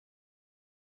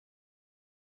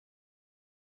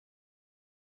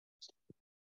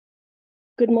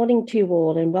Good morning to you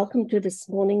all and welcome to this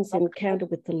morning's encounter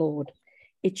with the Lord.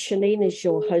 It's Shanine as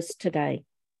your host today.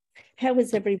 How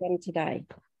is everyone today?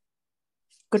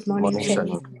 Good morning, Good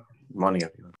morning,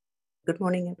 everyone. Good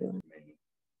morning, everyone.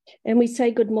 And we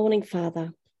say good morning,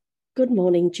 Father. Good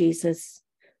morning, Jesus.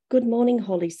 Good morning,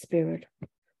 Holy Spirit.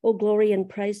 All glory and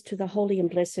praise to the Holy and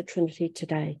Blessed Trinity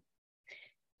today.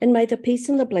 And may the peace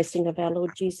and the blessing of our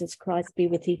Lord Jesus Christ be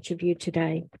with each of you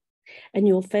today, and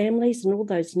your families and all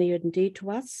those near and dear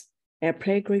to us, our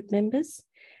prayer group members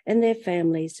and their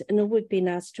families, and all we've been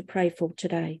asked to pray for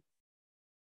today.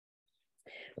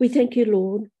 We thank you,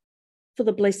 Lord, for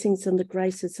the blessings and the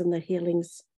graces and the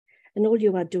healings and all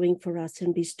you are doing for us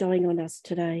and bestowing on us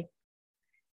today,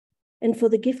 and for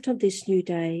the gift of this new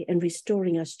day and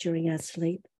restoring us during our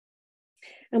sleep.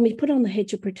 And we put on the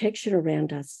hedge of protection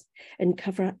around us and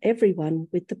cover everyone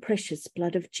with the precious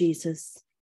blood of Jesus,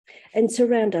 and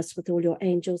surround us with all your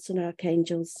angels and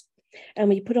archangels. And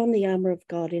we put on the armour of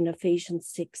God in Ephesians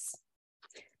 6,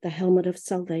 the helmet of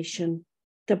salvation,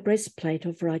 the breastplate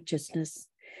of righteousness,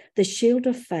 the shield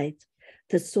of faith,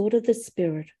 the sword of the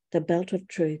Spirit, the belt of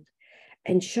truth,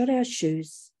 and shod our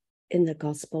shoes in the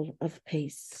gospel of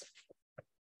peace.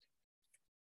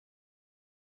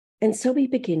 And so we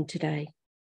begin today.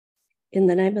 In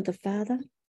the name of the Father,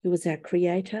 who is our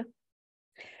Creator,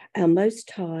 our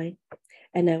Most High,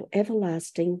 and our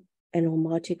everlasting and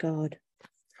almighty God,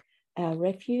 our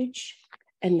refuge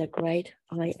and the great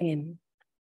I am.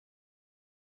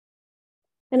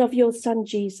 And of your Son,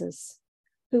 Jesus,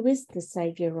 who is the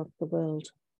Saviour of the world,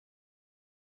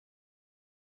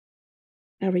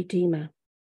 our Redeemer,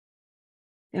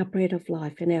 our bread of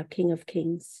life and our King of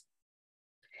Kings,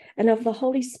 and of the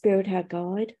Holy Spirit, our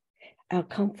guide, our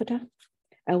comforter,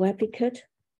 our advocate,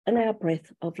 and our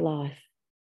breath of life.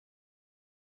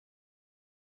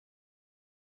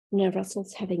 Now,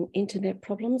 Russell's having internet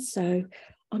problems, so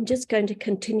I'm just going to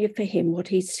continue for him what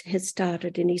he has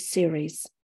started in his series.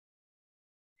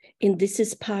 And this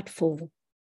is part 4.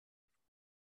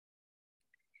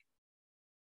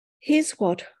 Here's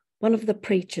what one of the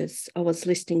preachers I was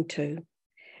listening to,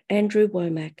 Andrew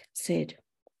Womack, said.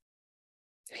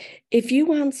 If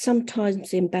you aren't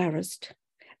sometimes embarrassed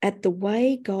at the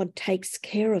way God takes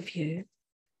care of you,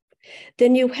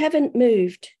 then you haven't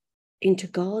moved into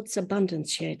God's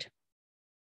abundance yet.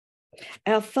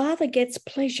 Our Father gets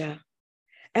pleasure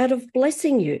out of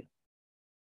blessing you.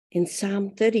 In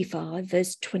Psalm 35,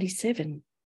 verse 27.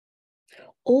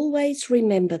 Always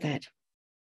remember that.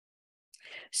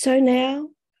 So now,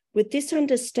 with this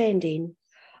understanding,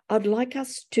 I'd like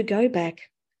us to go back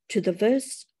to the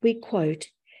verse we quote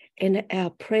in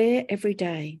our prayer every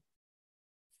day.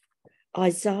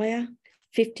 Isaiah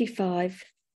 55,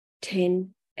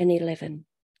 10 and 11.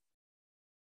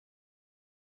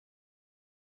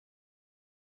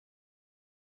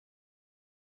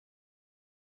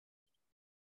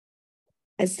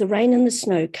 As the rain and the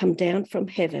snow come down from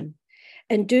heaven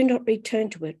and do not return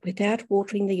to it without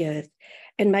watering the earth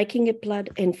and making it blood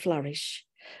and flourish,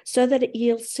 so that it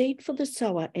yields seed for the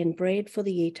sower and bread for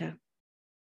the eater.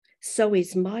 So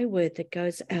is my word that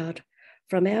goes out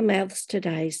from our mouths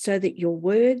today, so that your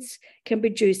words can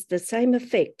produce the same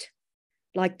effect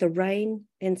like the rain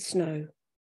and snow.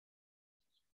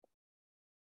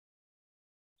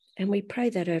 And we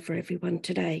pray that over everyone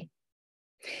today.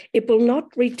 It will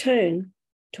not return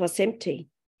to us empty,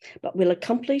 but will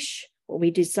accomplish what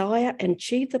we desire and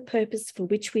achieve the purpose for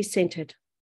which we sent it.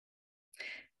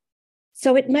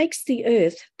 So it makes the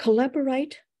earth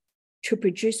collaborate to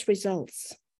produce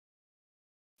results.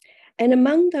 And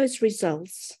among those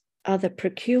results are the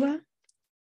peculiar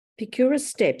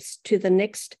steps to the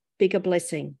next bigger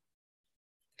blessing.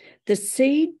 The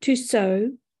seed to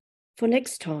sow for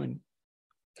next time.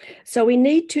 So we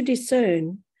need to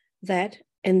discern that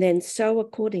and then sow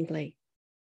accordingly.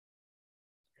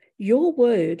 Your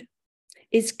word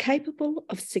is capable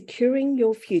of securing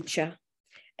your future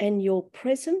and your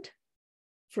present.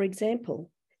 For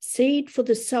example, seed for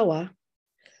the sower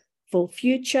for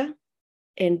future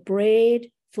and bread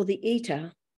for the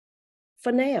eater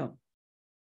for now.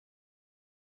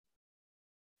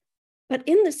 But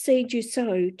in the seed you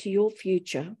sow to your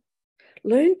future,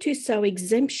 learn to sow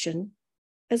exemption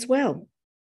as well.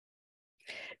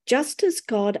 Just as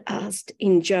God asked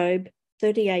in Job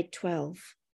 38:12,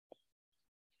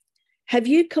 have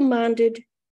you commanded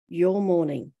your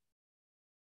morning?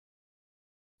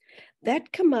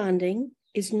 That commanding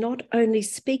is not only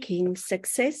speaking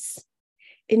success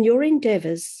in your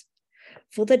endeavours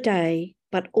for the day,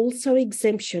 but also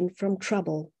exemption from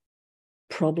trouble,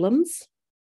 problems,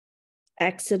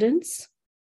 accidents,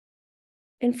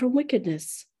 and from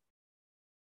wickedness.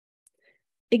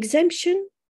 Exemption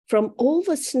from all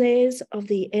the snares of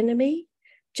the enemy,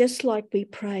 just like we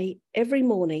pray every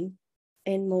morning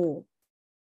and more.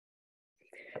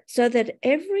 So that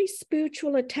every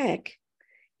spiritual attack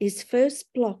is first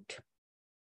blocked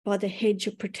by the hedge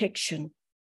of protection.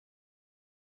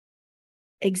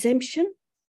 Exemption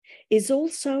is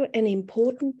also an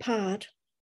important part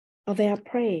of our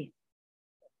prayer.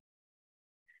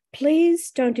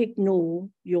 Please don't ignore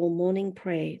your morning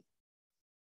prayer.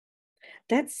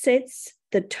 That sets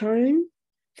the tone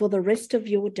for the rest of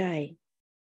your day.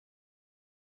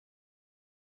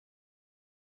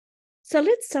 So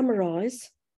let's summarize.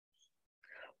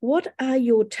 What are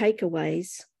your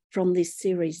takeaways from this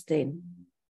series then?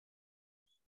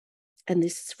 And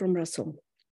this is from Russell.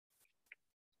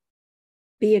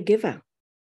 Be a giver.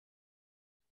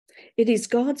 It is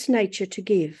God's nature to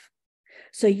give,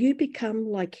 so you become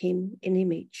like him in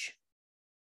image.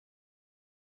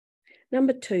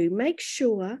 Number 2, make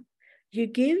sure you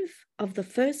give of the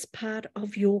first part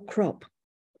of your crop,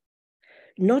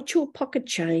 not your pocket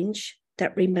change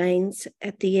that remains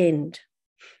at the end.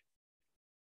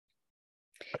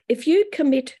 If you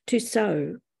commit to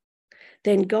sow,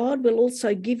 then God will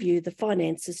also give you the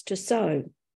finances to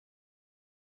sow.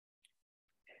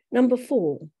 Number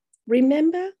 4,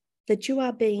 remember that you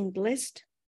are being blessed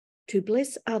to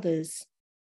bless others,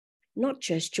 not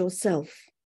just yourself.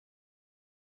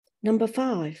 Number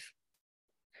 5,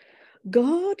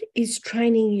 God is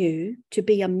training you to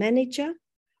be a manager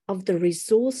of the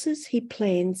resources he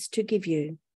plans to give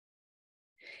you.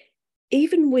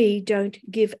 Even we don't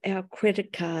give our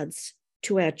credit cards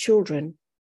to our children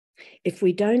if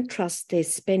we don't trust their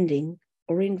spending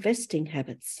or investing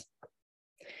habits.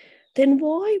 Then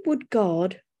why would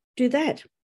God do that?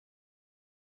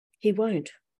 He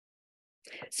won't.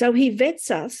 So he vets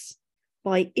us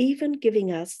by even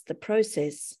giving us the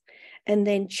process and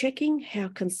then checking how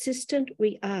consistent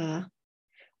we are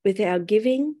with our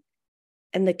giving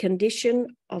and the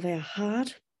condition of our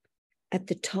heart at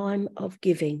the time of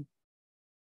giving.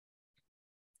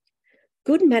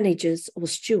 Good managers or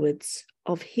stewards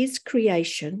of his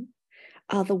creation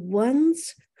are the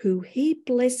ones who he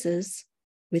blesses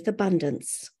with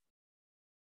abundance.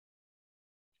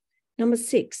 Number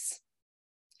 6,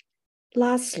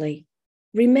 lastly,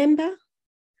 remember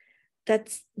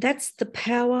that's the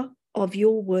power of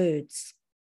your words.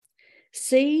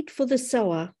 Seed for the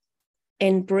sower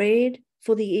and bread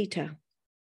for the eater.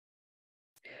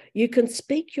 You can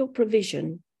speak your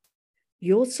provision,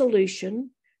 your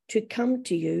solution to come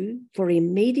to you for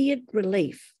immediate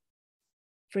relief.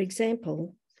 For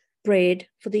example, bread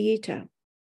for the eater.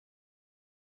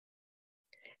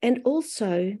 And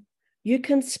also, you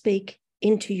can speak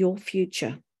into your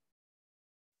future.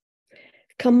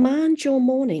 Command your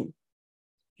morning,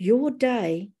 your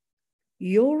day,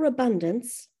 your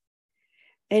abundance,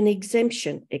 and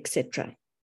exemption, etc.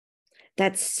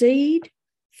 That's seed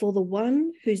for the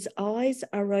one whose eyes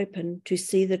are open to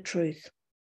see the truth.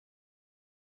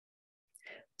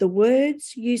 The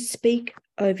words you speak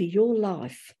over your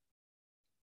life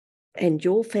and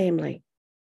your family,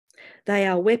 they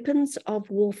are weapons of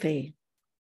warfare,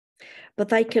 but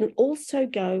they can also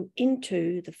go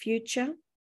into the future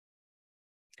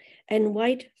and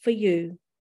wait for you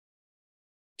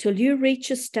till you reach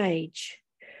a stage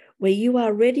where you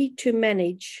are ready to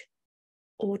manage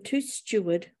or to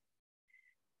steward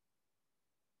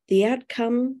the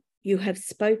outcome you have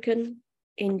spoken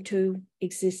into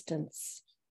existence.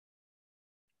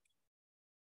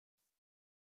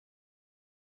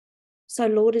 So,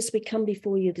 Lord, as we come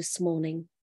before you this morning,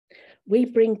 we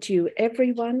bring to you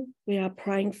everyone we are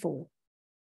praying for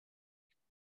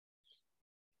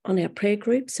on our prayer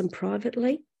groups and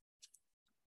privately.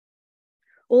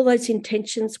 All those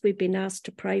intentions we've been asked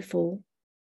to pray for,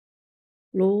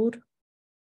 Lord,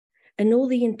 and all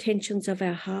the intentions of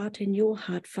our heart and your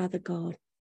heart, Father God,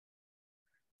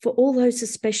 for all those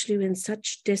especially in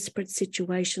such desperate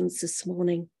situations this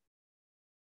morning,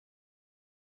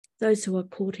 those who are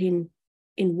caught in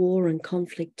war and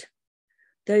conflict,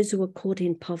 those who are caught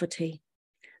in poverty,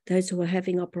 those who are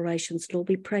having operations. Lord,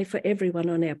 we pray for everyone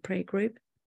on our prayer group.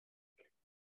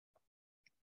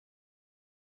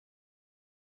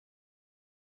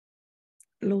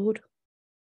 Lord,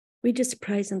 we just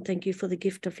praise and thank you for the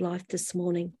gift of life this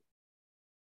morning.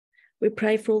 We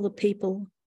pray for all the people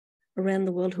around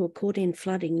the world who are caught in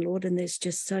flooding, Lord, and there's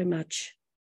just so much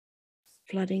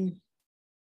flooding.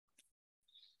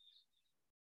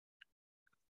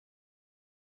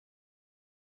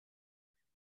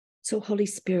 So, Holy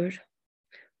Spirit,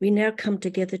 we now come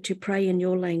together to pray in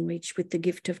your language with the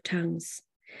gift of tongues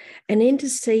and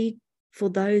intercede for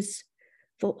those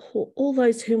for all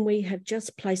those whom we have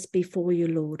just placed before you,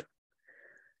 Lord.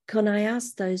 Can I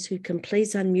ask those who can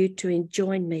please unmute to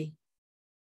join me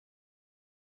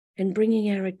in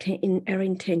bringing our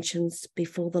intentions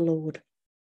before the Lord?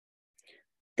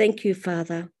 Thank you,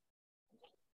 Father.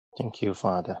 Thank you,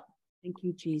 Father. Thank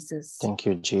you, Jesus. Thank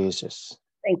you, Jesus.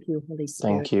 Thank you, Holy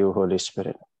Spirit. Thank you, Holy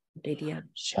Spirit. Didia.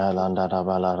 Shalanda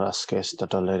Rabala Raskes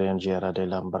Tolerangiera de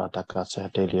Lambrata Casa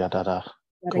Delia Dada.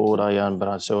 Kurayan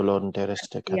Brazolon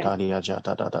Tereste Catalia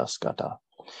Jata Daskata.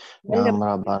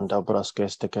 Namra Banda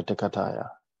Braskes Tecatekataya.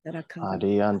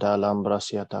 Adianda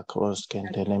Lambrasiata Cros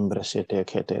Kentelembresete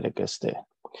Ketelegeste.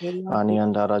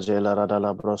 Anianda Rajela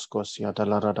Radala Broscos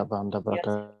Yatalarada Banda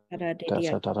Brata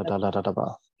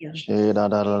Satara. Sheda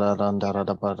Daranda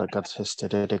Radabata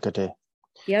Catsiste.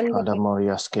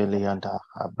 Adamoria Scalianda,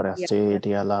 Abrasi,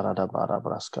 Dialara da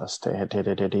Barabrascaste,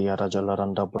 Hetedia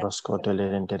Rajalaranda Brosco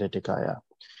Telenteticaya.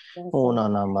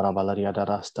 Una Marabalaria da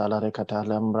Rasta, La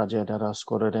Recatalam Rajeda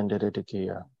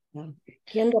Scorendetia.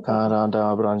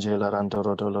 Caranda Brangela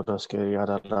Rantorodoskea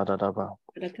da Daba.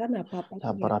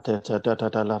 La Brate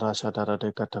La Rasata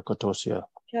de Catacotosia.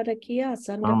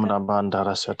 Amra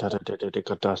Bandara Satara de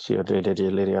Catasia de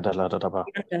Liria da la Daba.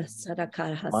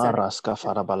 Maraska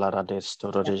Farabalara de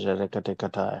Storage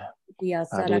Catecataya.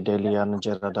 Adi Delian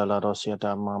Geradala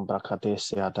Rosiata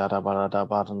Mambracatesia Darabarada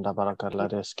Baranda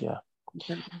Baracalareskia.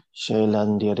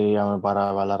 Shelandiria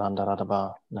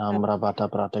Baravalaranda Namra Bata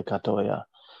Pratecatoya.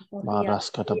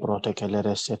 Maraskata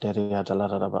Protecaleres Seteria de la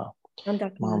Radaba.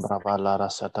 Mambra Balara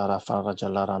Satara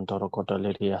Farajalaran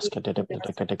Torocotolerias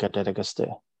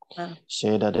Catecategeste.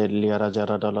 Sheda de Liara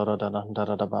Jaradalora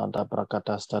Darada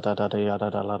Bracatasta Yara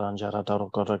Dalaranjara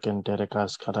Torocorokin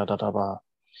Derecas Catadaba.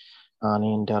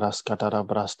 Anin Deras Catara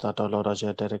Brasta Dolora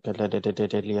Jedericale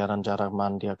de Liaranjara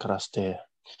Mandia Craste.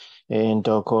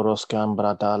 Ento Coros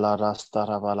Cambra Dala Rasta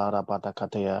Ravalara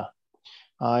Batacatea.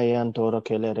 I and Toro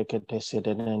Kelericate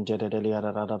and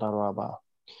Jedeliara Radaraba.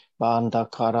 Banda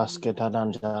Caras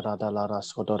Ketadanjara Dalara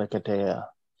Scodorecatea.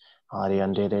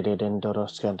 Arian de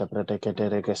Doros Canta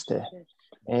Pretecategeste.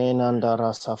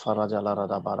 Enandara Safara Jalara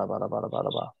da Bara.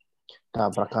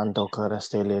 Tabracanto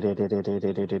Carestele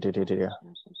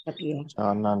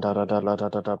Anandara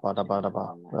da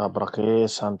Bada. Abrake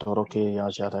Santoroki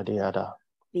Yajara diada.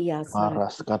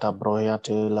 Maras Gata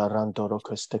Broyate Larantoro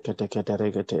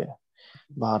Costecate.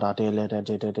 Bara de Leda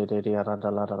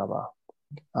da Ladaba.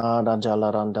 Ada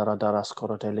Jalarandara Daras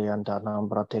Coroteli and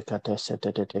Danambra Tecate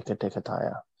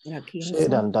Setekataya.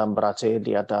 Shedan Dambrate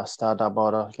diata Stada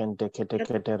Bora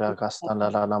Kenteketera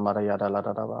Castana Maria da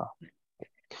Ladaba.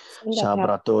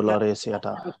 Shabrato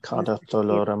Loresiata,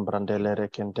 Cadatolorem Brandelere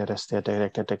Kenterestete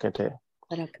Ketekete.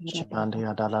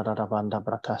 Shandia Dalara Banda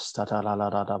Bracasta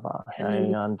Daladaba,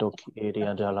 Anduki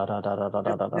Iria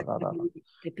Daladada.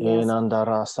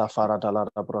 Enandara Safara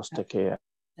Dalara Brosteke.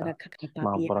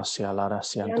 Mambrasia Lara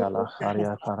Siantala,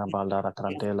 Haria Parabaldara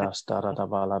Crantela, Stara da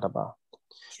Baladaba.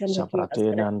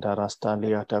 Sapratina and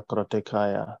Darastalia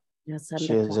Crotekaya.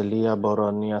 Shezelia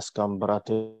Boronias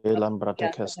Cambrate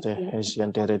Lambratecaste,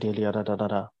 Hesiantere Dilia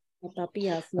Dada.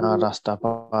 Rasta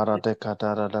Parate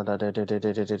Catara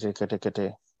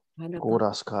de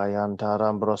Kuraskaya and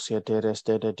Tarambrosia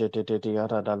Tereste de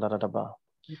Yara Daladaba.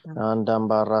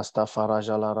 Andamba Rasta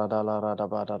Farajala Radala.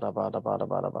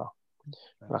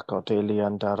 Rakoteli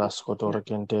and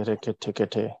Darascotorican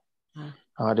Derekete.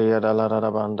 Adia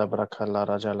Dalarabanda Bracala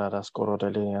Rajala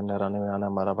Scorodeli and Raniana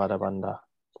Marabada.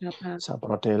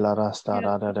 Saprotela Rasta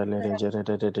Rada de Legere.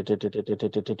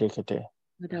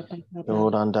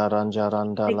 Yoranda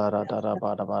Ranjaranda Lara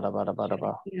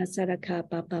Bada.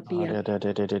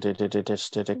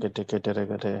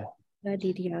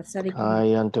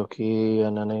 Ayantoki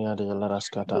and Anaya de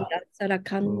Laraskata.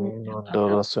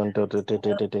 Dorosunto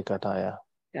de Cataya.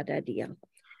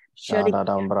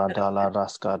 Shadam Brantala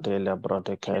Raska de la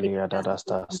Brotecalia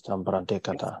Dadasta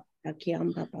Stambranticata.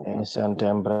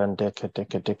 Santembrante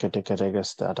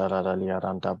Ketekegesta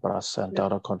Liaranta Bras and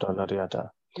Dorocotolariata.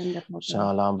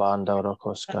 Shalambanda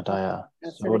Rocoskataya.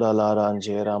 Sudalara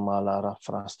Anjera Malara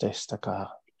Frastestaka.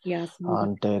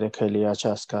 Anterekelia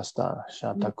Chaskasta.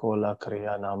 Shatakola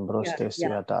Kriana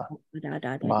Brustesiata.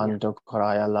 Bando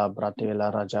Kraya la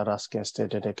Bratela Rajaraskeste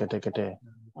de Ketekete.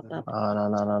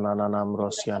 Ananananam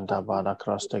Rosianta Bada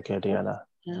Crostekediana.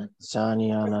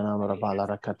 Sania Nanamra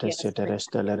Balara Catese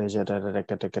Terestele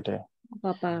Regete.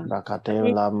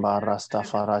 Bracate Lamba Rasta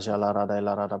Faraja Lara de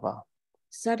la Radaba.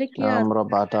 Namro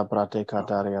Bata Prate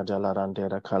Cataria de la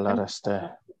Randera Calareste.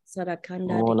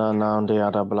 Una Nandi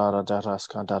Adablara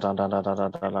Jarascanta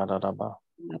Radaba.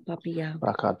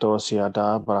 Bracatosia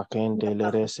da Braken de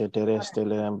Lerese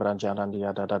Terestele and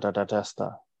Branjarandia da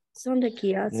Testa.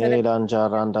 Sandakia Edan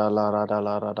jaranda la rada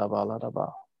la rada ba la da ba.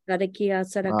 Sadakia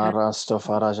Sadaka Arasto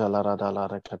faraja la rada la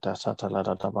rekata sata la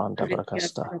rada banda Sadakia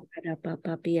brakasta. Sadakada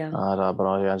Papapia Ara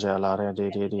broya jala re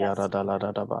di rada la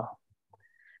rada ba.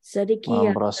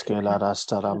 Sadikia Ambroske la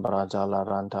rasta rambra jala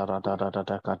ranta rada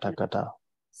rada kata kata.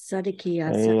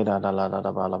 Sadikia Rada la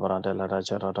rada ba la brada la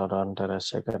raja rada ranta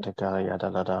resekata kaya da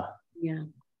la da.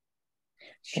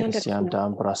 Sadakia Sianta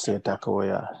ambrasita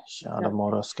koya. Shada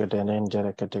moroske denen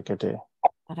jere kete kete.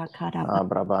 Sadakada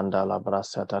Abrabanda la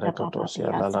brasata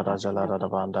recotosia la la raja la rada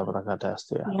banda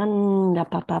brakatastia. Yanda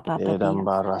Papa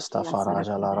Edamba rasta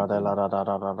faraja la rada la rada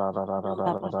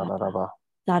rada ba.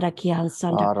 Sadakia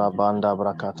Santa Arabanda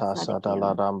brakata sata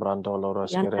la rambrando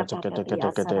loros Yanda kerete Papa kete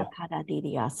kete kete. Sadakada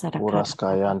Didia Sadakada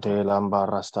Uraskayante lamba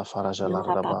rasta faraja la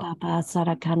Yanda rada ba. Papa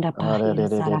Sarakanda Are Pahia de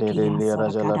Sarakia li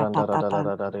raja la Sarakada randa Papa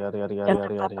Yanda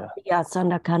Papa ya.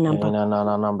 Sandakana Ena na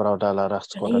na nambra da la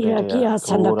raskoda de dia. Kia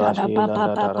Kura Sandakada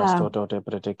hilanda da Papa rasto de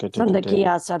prete kete kete.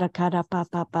 Sandakia Sadakada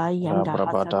Papa Yanda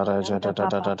Rabrabada raja Hasakanda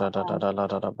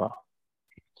Papa da ba.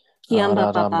 Kiamba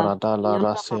Arara Papa brada la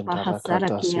Yamba Papa rasinta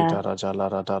rakata Hasarakia sita raja la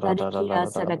Sadikia ba.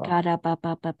 Sadakada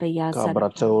Papa Ya Sadakada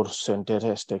Kabratur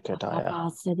sentereste ketaya.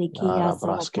 Papa Sadikia Ara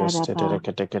braskes Sadakada Pa tetere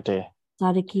kete kete.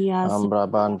 Sadikia Ambra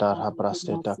bandar Sadakada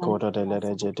habrasteta koda de Sadakia le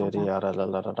rejederi Sadakada ara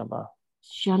la ba.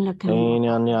 Shandakanda Eni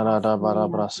Papa ara da bara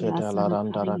Sadikia braseta la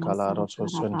randara Sadakada kala rosu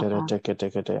Sadakada sentere Papa teke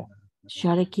teke te.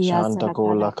 Sharikia Shanta Sadakada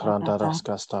kula kranta Papa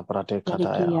raskasta prate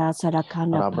kataya. Sadikia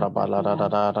Sadakanda Rabra bala Papa da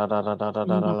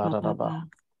Yanda la ba. Papa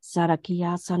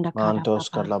Sarakia Sandakada Mantos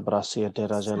Papa kala brasi te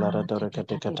raja la redore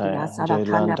kete Sarakia kataya. Sarakanda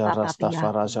Jailanda Papa rasta Pia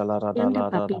faraja la Yanda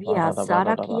ba Papia da ba.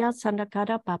 Sarakia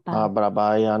Sandakada Papa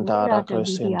Abrabayanta Yanda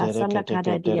Didia rakresentere kete Sandakada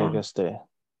kete Dia regeste.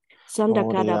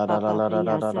 Sandakada Odia da la Papa la da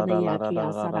da Pia da da la da da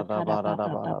Sadayakia da da da Sarakada ba da da Papa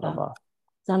ba da da Papa ba.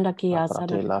 Sandakia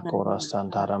Apratila Sarakada kora Dia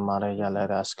santara mare yale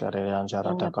raskare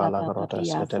anjara Yanda takala Papa garotes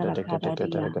Papia kete Sarakada kete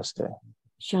Dia regeste.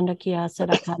 Shandakia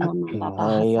Sarakana Papa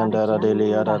Ayandara Hasarakia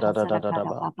delia da Nanda da da da da da Hasarakada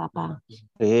ba. Papa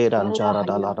Eram Yanda jara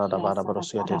da la da da Hayakia ba da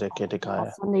brosiete Sarakada de kete Papa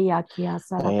kaya. Sandayakia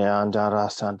Sarakada Ayandara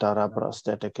santara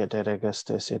prostete kete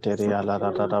regeste seteria la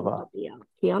da da da ba.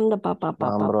 Kianda papa papa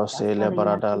Ambrose le Saria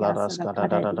barada la kia sada raska da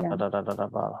da kada da da dia da da da da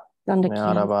ba. Sanda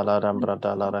kia Arabala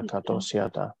rambrada la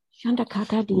rakatosiata. Shanda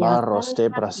kata dia Barros te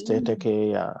brastete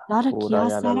ke ya. Sada Uda kia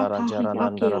ya da sada la ranjara kahaya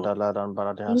landara kia da la ran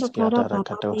barada Sanda skiata kada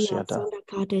papa pia rakatosiata. Sanda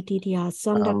kada dia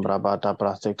Sanda Ambrabata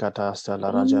prastikata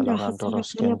stella raja la Kianda hasada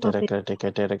rantoros kada kentere papa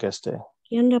kritikete regeste.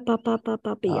 Kianda papa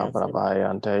papa pia Abrabaya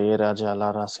ante iraja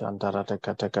la raskantara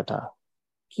tekata.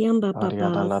 Kiamba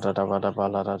Ariada papa la da da ba da ba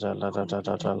la raja la da da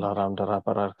da da la ram da ra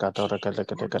para katora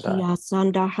kete. Kia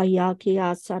Sanda haya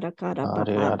kia sada kada papa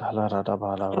Ariada la da da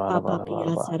ba la Kada ba la ba papa la ba la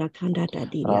pia ba. sada kanda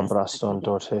dia sada Rabraston kada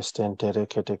dot hestentere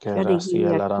kete ke Shadi rastia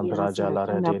kia la ram kia raja sada la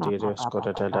kanda redi di papa resko papa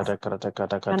de papa da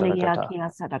kata Shanda kata ya kata. kia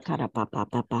sada kada papa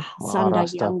papa Sanda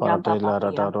Maharashtra yanda papa Paradela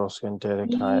pia Radaros Kentere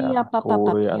Iya Kaya papa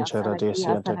Kuri pia Anchara sada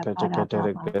kia Desian sada kada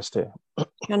Tekere papa Geste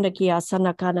Shanda kia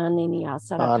sada kada nini ya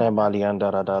sada Are kada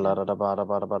Balianda Radala Radabara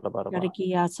Shada Baraba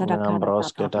kia sada kada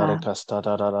Nambros papa Ketare papa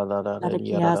Castada Shada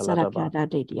kia sada Radaba kada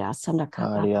dia sada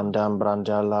kada papa Ariandam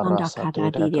Brandala Sanda Rasa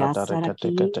kada Tita dia Katare sada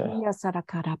Katekate kia sada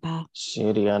kada pa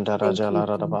Siri and Thank you, Rajala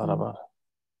Father. Radabaraba.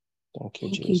 Thank you,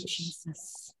 Thank you, Jesus.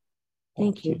 Jesus.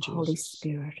 Thank Thank you, you, Holy Jesus.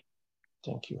 Spirit.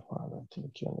 Thank you, Father.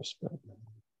 Thank you, Holy Spirit.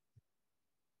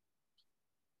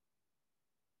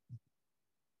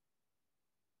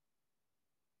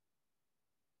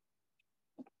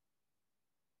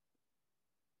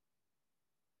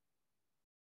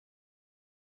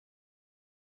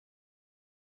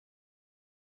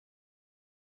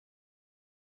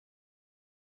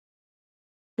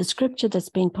 The scripture that's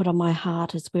been put on my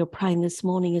heart as we were praying this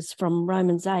morning is from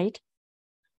Romans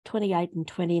 8:28 and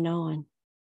 29.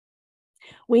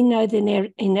 We know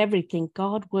that in everything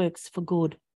God works for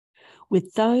good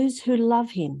with those who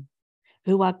love him,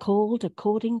 who are called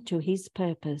according to his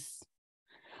purpose.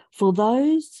 For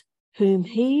those whom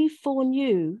he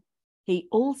foreknew, he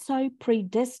also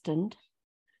predestined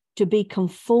to be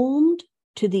conformed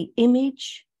to the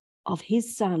image of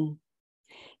his Son,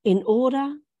 in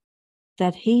order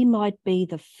that he might be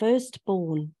the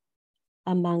firstborn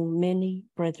among many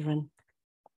brethren.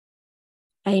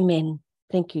 Amen.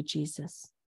 Thank you, Jesus.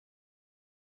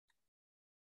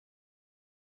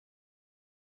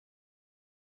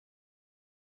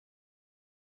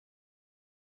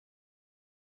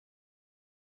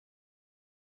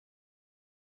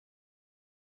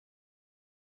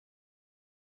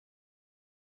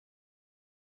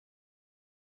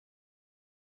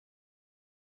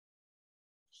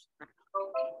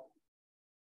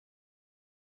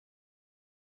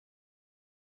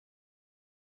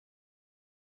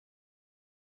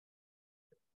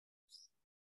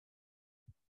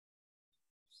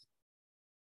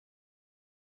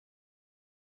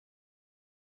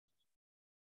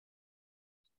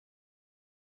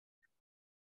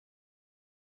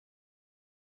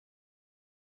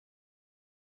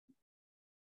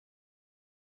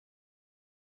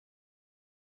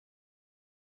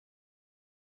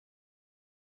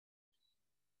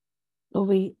 Lord,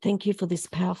 we thank you for this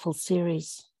powerful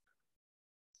series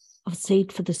of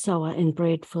seed for the sower and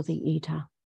bread for the eater.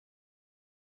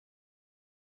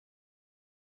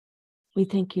 We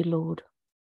thank you, Lord,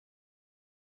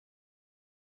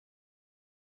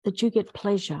 that you get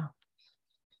pleasure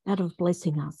out of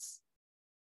blessing us.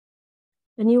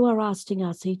 And you are asking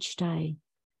us each day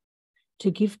to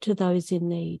give to those in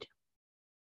need.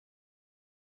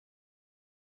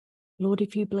 Lord,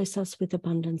 if you bless us with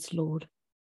abundance, Lord,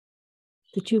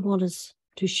 that you want us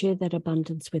to share that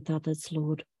abundance with others,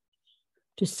 Lord,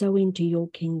 to sow into your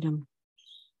kingdom.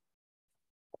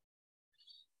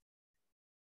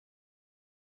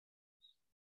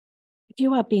 If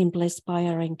you are being blessed by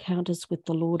our encounters with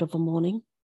the Lord of a morning,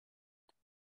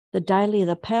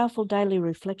 the powerful daily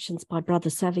reflections by Brother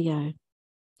Savio,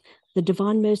 the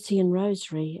Divine Mercy and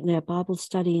Rosary, and our Bible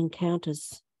study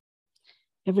encounters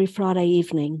every Friday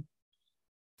evening,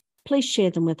 please share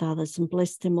them with others and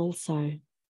bless them also.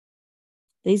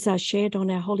 These are shared on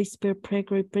our Holy Spirit Prayer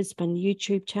Group Brisbane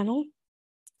YouTube channel,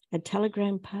 our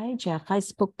Telegram page, our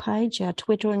Facebook page, our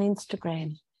Twitter and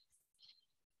Instagram.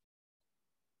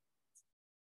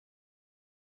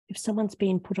 If someone's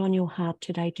been put on your heart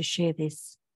today to share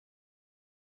this,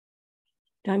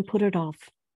 don't put it off.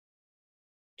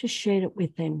 Just share it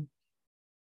with them.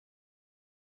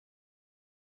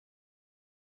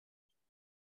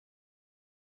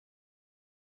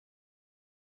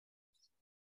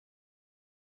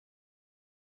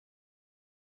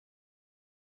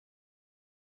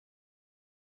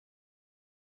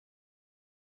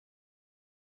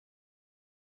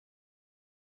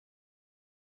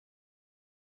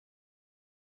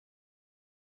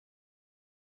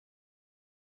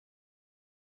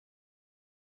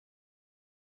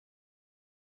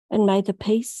 And may the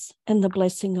peace and the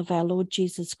blessing of our Lord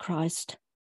Jesus Christ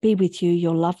be with you,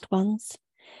 your loved ones,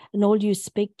 and all you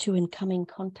speak to and come in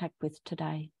contact with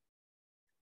today.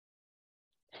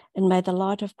 And may the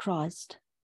light of Christ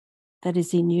that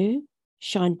is in you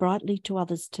shine brightly to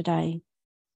others today.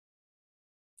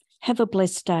 Have a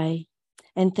blessed day,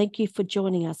 and thank you for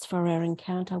joining us for our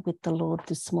encounter with the Lord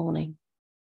this morning.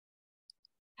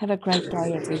 Have a great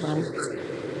day, everyone.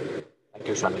 Thank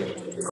you, Shani.